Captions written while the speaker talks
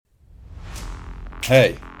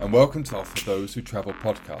Hey, and welcome to For Those Who Travel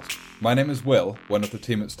podcast. My name is Will, one of the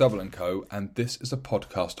team at Stubble & Co, and this is a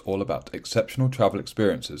podcast all about exceptional travel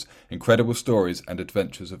experiences, incredible stories and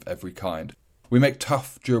adventures of every kind. We make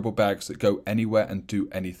tough, durable bags that go anywhere and do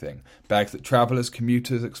anything. Bags that travellers,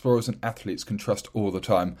 commuters, explorers and athletes can trust all the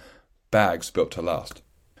time. Bags built to last.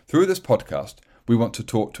 Through this podcast, we want to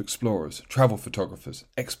talk to explorers, travel photographers,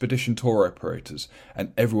 expedition tour operators,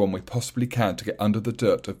 and everyone we possibly can to get under the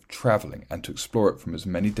dirt of travelling and to explore it from as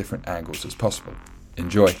many different angles as possible.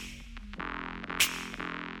 Enjoy.